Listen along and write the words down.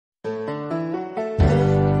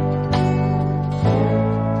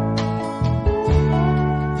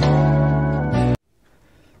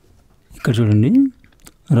ఇక్కడ చూడండి,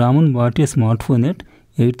 Raman bought a smart phone at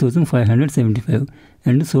 8,575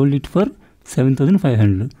 and sold it for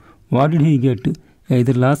 7,500. What did he get?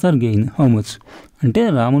 Either loss are gain. How much? అంటే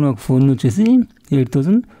రామన్ ఒక phone వచ్చేసి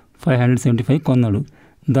 8,575 కొన్నాడు,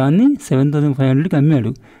 దాన్ని 7,500కి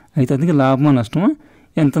అమ్మాడు. అయితే అతనికి లాభమా నష్టమా,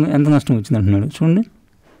 ఎంత నష్టం వచ్చింది అంటున్నాడు. చూడండి,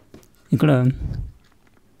 ఇక్కడ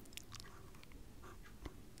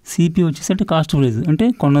సిపి వచ్చేసి అంటే కాస్ట్ ప్రైస్ అంటే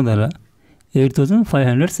కొన్న ధర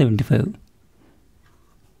 8,575.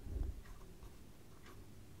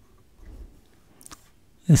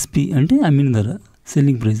 ఎస్పి అంటే అమ్మిన ధర,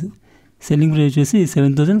 సెల్లింగ్ ప్రైస్ వచ్చేసి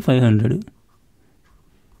 7,500.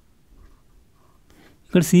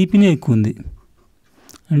 ఇక్కడ సిపినే ఎక్కువ ఉంది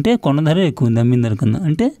అంటే కొన్న ధర ఎక్కువ ఉంది అమ్మిన ధర కన్నా,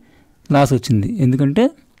 అంటే లాస్ వచ్చింది. ఎందుకంటే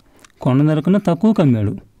కొన్న ధర కన్నా తక్కువకి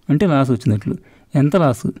అమ్మాడు అంటే లాస్ వచ్చినట్లు. ఎంత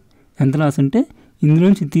లాస్ అంటే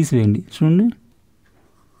ఇందులోంచి తీసివేయండి. చూడండి,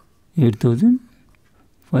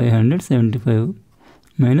 8,575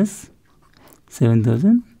 మైనస్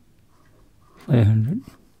 7,500.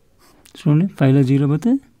 చూడండి, 5లో 0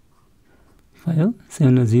 పోతే 5,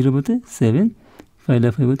 7లో 0 పోతే 7, 5లో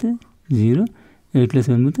 5 పోతే 0, 8లో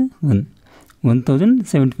 7 పోతే 1.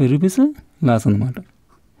 1,075 రూపీస్ లాస్ అన్నమాట.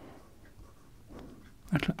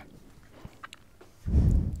 అట్లా.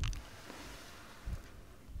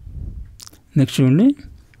 నెక్స్ట్ చూడండి,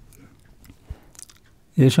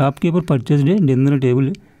 ఏ shop keeper purchased A dinner table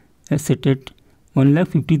set at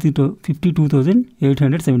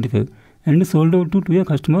 1,52,875 and sold out to A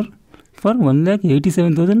customer for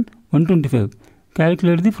 1,87,125.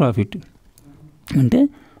 Calculate the profit. అంటే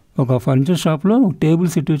ఒక ఫర్నిచర్ షాప్లో టేబుల్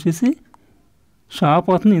సెట్ వచ్చేసి షాప్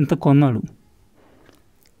అతను ఇంత కొన్నాడు,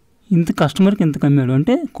 ఇంత కస్టమర్కి ఎంత అమ్మాడు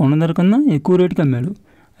అంటే కొన్న ధర కన్నా ఎక్కువ రేటుకి అమ్మాడు.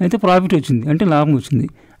 అయితే ప్రాఫిట్ వచ్చింది అంటే లాభం వచ్చింది.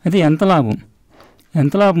 అయితే ఎంత లాభం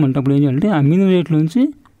అంటే అప్పుడు ఏం చేయాలంటే అమ్మిన రేట్లోంచి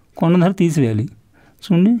కొన్న ధర తీసివేయాలి.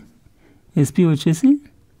 చూడండి, ఎస్పి వచ్చేసి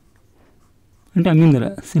అంటే అమ్మిన ధర,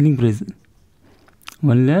 సెల్లింగ్ ప్రైస్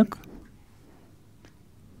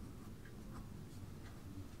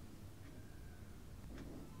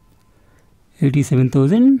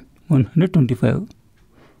 1,87,125.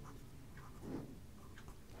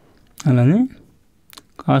 అలానే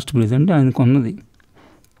కాస్ట్ ప్రైస్ అంటే ఆయన కొన్నది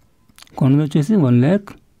వచ్చేసి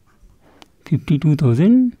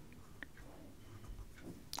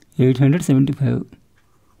 1,52,875.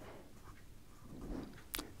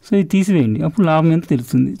 సో ఇది తీసివేయండి, అప్పుడు లాభం ఎంత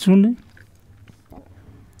తెలుస్తుంది. చూడండి,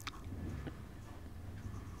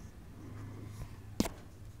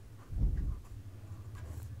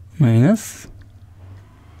 మైనస్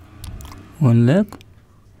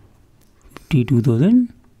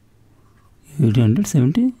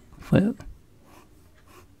 1,52,875.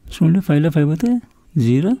 చూడండి, 5లో 5 పోతే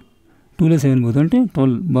 0, 2లో 7 పోతే అంటే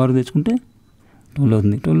 12 బారు తెచ్చుకుంటే 12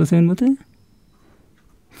 అవుతుంది. 12లో 7 పోతే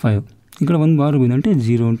 5. ఇక్కడ 1 బారు పోయింది అంటే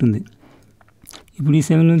 0 ఉంటుంది. ఇప్పుడు ఈ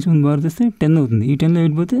 7 నుంచి 1 బారు తెస్తే 10 అవుతుంది. ఈ 10లో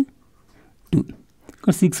 8 పోతే 2.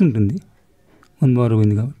 ఇక్కడ 6 ఉంటుంది, 1 బారు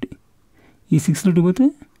పోయింది కాబట్టి. ఈ 6లో 2 పోతే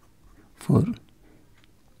 4.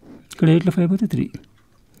 ఇక్కడ 8లో 5 పోతే 3.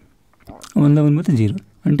 1లో 1 పోతే 0.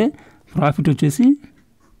 అంటే ప్రాఫిట్ వచ్చేసి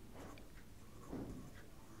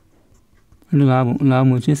అంటే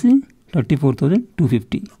లాభం వచ్చేసి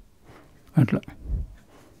 34,250. అట్లా.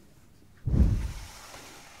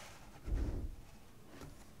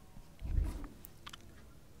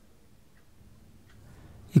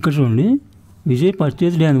 ఇక్కడ చూడండి, Vijay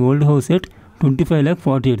purchased an old house at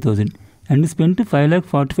 25,48,000 and spent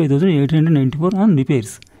 5,45,894 on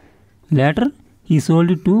repairs. Later, he sold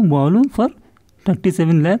it to Balu for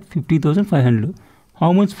 37,50,500.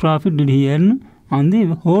 How much profit did he earn on the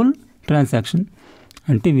whole transaction?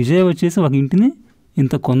 అంటే విజయ్ వచ్చేసి ఒక ఇంటిని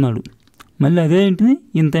ఇంత కొన్నాడు, మళ్ళీ అదే ఇంటిని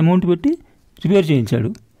ఇంత అమౌంట్ పెట్టి రిపేర్ చేయించాడు.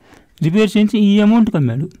 రిపేర్ చేయించి ఈ అమౌంట్కి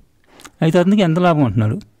అమ్మాడు. అయితే అతనికి ఎంత లాభం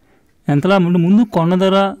అంటున్నాడు. ఎంత లాభం అంటే ముందు కొన్న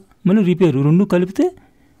ధర మళ్ళీ రిపేరు రెండు కలిపితే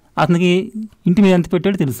అతనికి ఇంటి మీద ఎంత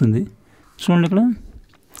పెట్టాడో తెలుస్తుంది. చూడండి, ఇక్కడ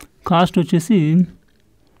కాస్ట్ వచ్చేసి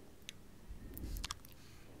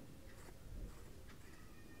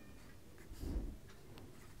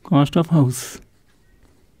కాస్ట్ ఆఫ్ హౌస్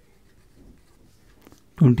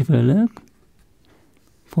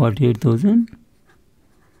 25,48,000.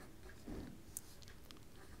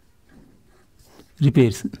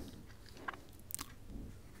 రిపేర్స్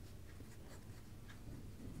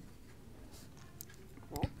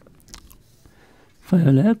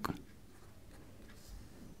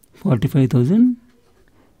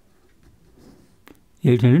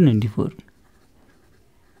 5,45,894.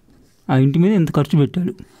 ఆ ఇంటి మీద ఎంత ఖర్చు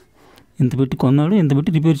పెట్టాడు, ఎంత పెట్టి కొన్నాడు, ఎంత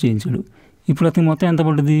పెట్టి రిపేర్ చేయించాడు. ఇప్పుడు అతనికి మొత్తం ఎంత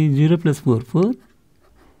పడుతుంది? 0 + 4 4,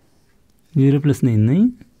 0 + 9 9,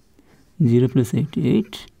 0 + 8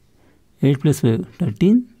 8, 8 + 5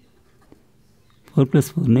 13, 4 +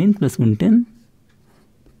 4 9 + 1 10,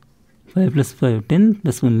 5 + 5 10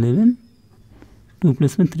 + 1 11, 2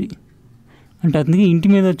 + 1 3. అంటే అతనికి ఇంటి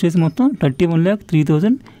మీద వచ్చేసి మొత్తం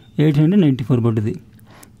 31,03,894 పడ్డది.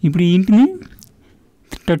 ఇప్పుడు ఈ ఇంటిని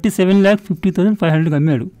 37,50,500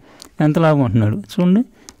 అమ్మాడు. ఎంత లాభం అంటున్నాడు చూడండి.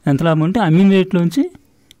 ఎంత లాభం అంటే అమ్మిన రేట్లోంచి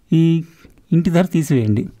ఈ ఇంటి ధర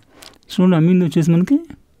తీసివేయండి. చూడండి, అమ్మింది వచ్చేసి మనకి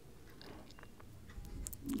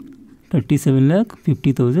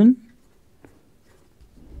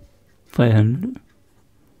 37,50,500 -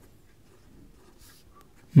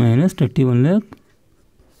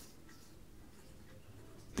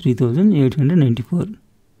 31,03,894.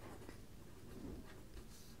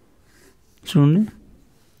 చూడండి,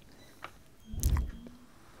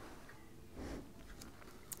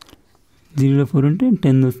 జీరోలో 4 అంటే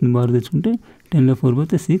 10 వస్తుంది. బార్ తెచ్చుకుంటే 10లో 4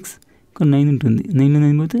 పోతే 6, ఇక్కడ 9 ఉంటుంది. 9లో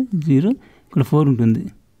 9 పోతే 0, ఇక్కడ 4 ఉంటుంది.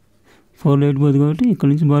 4లో 8 పోతుంది కాబట్టి ఇక్కడ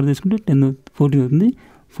నుంచి బార్ తెచ్చుకుంటే 10 14 అవుతుంది.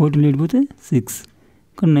 14లో 8 పోతే 6,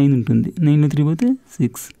 ఇక్కడ 9 ఉంటుంది. 9లో 3 పోతే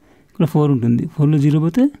 6, ఇక్కడ 4 ఉంటుంది. 4లో 0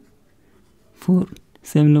 పోతే 4,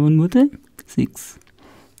 7లో 1 పోతే 6.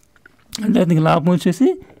 అంటే అతనికి లాభం వచ్చేసి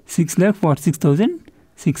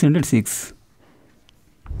 6,46,606.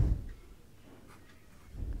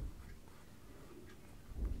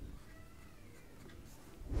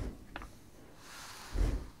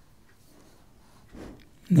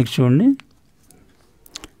 నెక్స్ట్ చూడండి,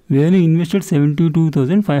 Venu invested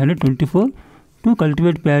 72,524 to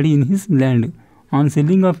cultivate paddy in his land. On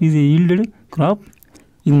selling of his yielded crop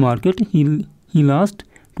in market, he lost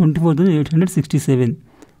 24,867.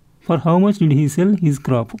 For how much did he sell his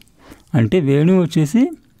crop? అంటే వేణు వచ్చేసి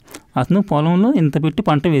అతను పొలంలో ఇంత పెట్టి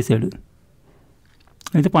పంట వేశాడు.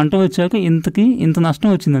 అయితే పంట వచ్చాక ఇంత నష్టం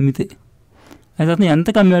వచ్చింది అమ్మితే. అయితే అతను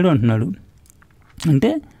ఎంతకు అమ్మాడు అంటున్నాడు. అంటే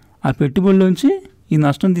ఆ పెట్టుబడిలోంచి ఈ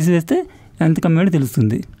నష్టం తీసివేస్తే ఎంతకు అమ్మాడో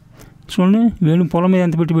తెలుస్తుంది. చూడండి, వేణు పొలం మీద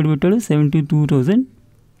ఎంత పెట్టుబడి పెట్టాడు?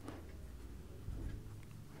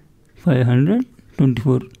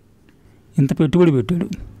 72,524 ఇంత పెట్టుబడి పెట్టాడు.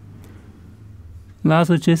 లాస్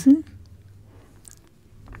వచ్చేసి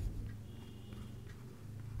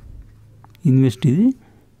ఇన్వెస్ట్ ఇది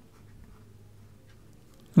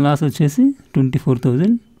లాస్ వచ్చేసి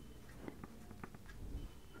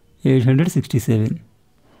 24,867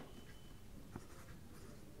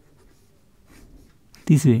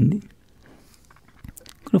 తీసివేయండి.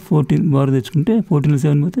 ఇక్కడ 14 బార్ తెచ్చుకుంటే 14లో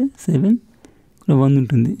 7 పోతే 7, ఇక్కడ 1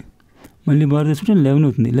 ఉంటుంది. మళ్ళీ బార్ తెచ్చుకుంటే 11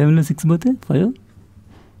 అవుతుంది. 11లో 6 పోతే 5,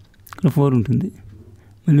 ఇక్కడ 4 ఉంటుంది.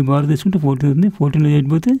 మళ్ళీ బార్ తెచ్చుకుంటే 14 అవుతుంది. 14లో 8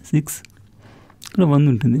 పోతే 6, ఇక్కడ 1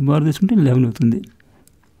 ఉంటుంది. బార్ తెచ్చుకుంటే 11 అవుతుంది.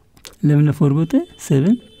 11లో 4 పోతే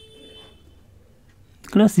 7,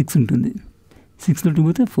 ఇక్కడ 6 ఉంటుంది. 6లో 2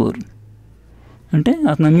 పోతే 4. అంటే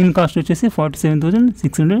అతను అమ్మిన కాస్ట్ వచ్చేసి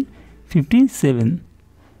 47,657.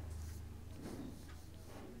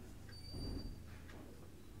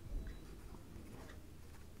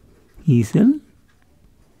 He sell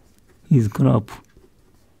his crop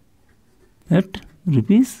at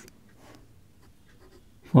rupees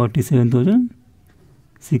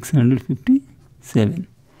 47,657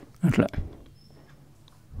 అట్లా.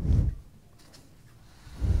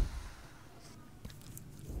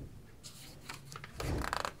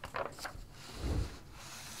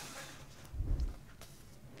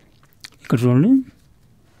 ఇక్కడ చూడండి,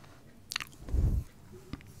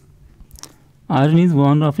 Arjun is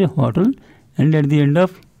owner of a hotel and at the end of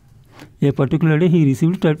a particular day he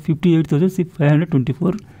received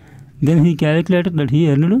 58,524. Then he calculated that he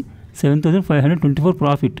earned 7,524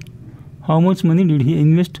 profit. How much money did he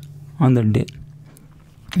invest on that day?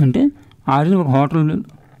 అంటే ఆర్జన్ ఒక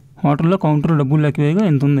హోటల్లో కౌంటర్లో డబ్బులు లెక్కవేయగా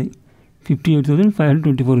ఎంత ఉంది?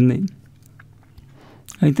 58,524 ఉంది.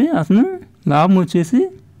 అయితే అతను లాభం వచ్చేసి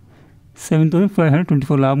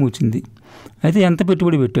 7,524 లాభం వచ్చింది. అయితే ఎంత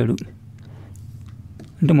పెట్టుబడి పెట్టాడు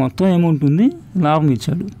అంటే మొత్తం అమౌంట్ ఉంది, లాభం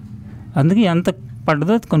ఇచ్చాడు. అందుకే ఎంత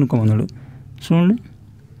పడ్డదో కనుక్కోమన్నాడు. చూడండి,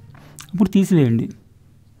 ఇప్పుడు తీసివేయండి.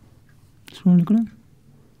 చూడండి, ఇక్కడ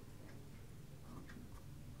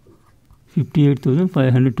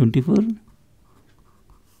 58,524 -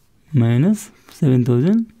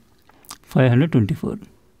 7,524.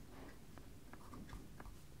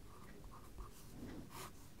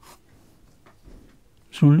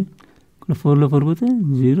 చూడండి, ఇక్కడ 4లో 4 పోతే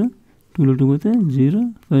 0, 2లో 2 పోతే 0,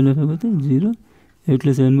 5లో 5 పోతే 0,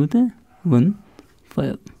 8లో 7 పోతే 1,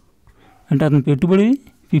 5. అంటే అతను పెట్టుబడి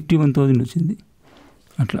 51,000 వచ్చింది.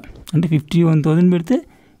 అట్లా అంటే 51,000 పెడితే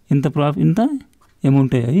ఇంత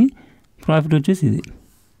అమౌంట్ అయ్యాయి. ప్రాఫిట్ వచ్చేసి ఇది.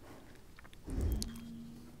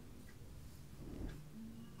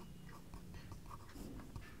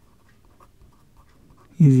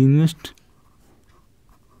 Is invest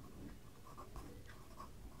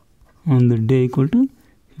on the day equal to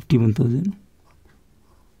 51,000.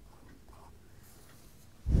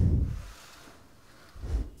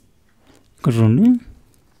 ఇక్కడ చూడండి,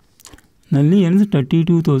 నల్లి earns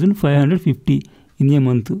 32,550 in a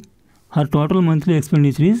month. Her total monthly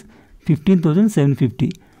expenditure is 15,750.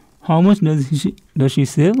 How much does she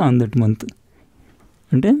save on that month?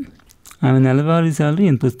 అంటే ఆమె నెలవారీ శాలరీ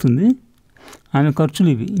ఎంత వస్తుంది, ఆమె ఖర్చులు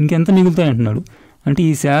ఇవి, ఇంకెంత మిగులుతాయి అంటున్నాడు. అంటే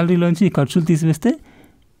ఈ శాలరీలోంచి ఈ ఖర్చులు తీసివేస్తే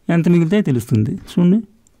ఎంత మిగులుతాయో తెలుస్తుంది. చూడండి,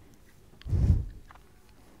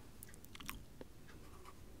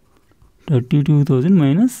 $32,000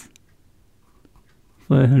 minus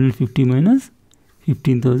 550 minus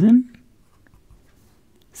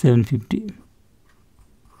 15,750.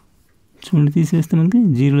 చూడండి, తీసేస్తే మనకి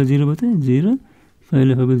 0లో 0 పోతే 0,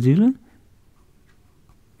 5లో 5 పోతే 0,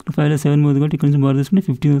 5లో 7 పోతే కాబట్టి ఇక్కడ నుంచి బార్ తీసుకుంటే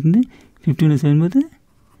 15 అవుతుంది. 15లో 7 పోతే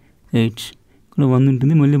 8, ఇక్కడ 1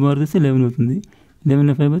 ఉంటుంది. మళ్ళీ బార్ తీస్తే 11 అవుతుంది.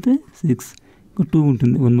 11లో 5 పోతే 6, ఇక్కడ 2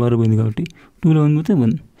 ఉంటుంది. 1 బార్ పోయింది కాబట్టి 2లో 1 పోతే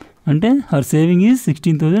 1. అంటే హర్ సేవింగ్ ఈజ్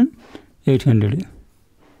 16,800.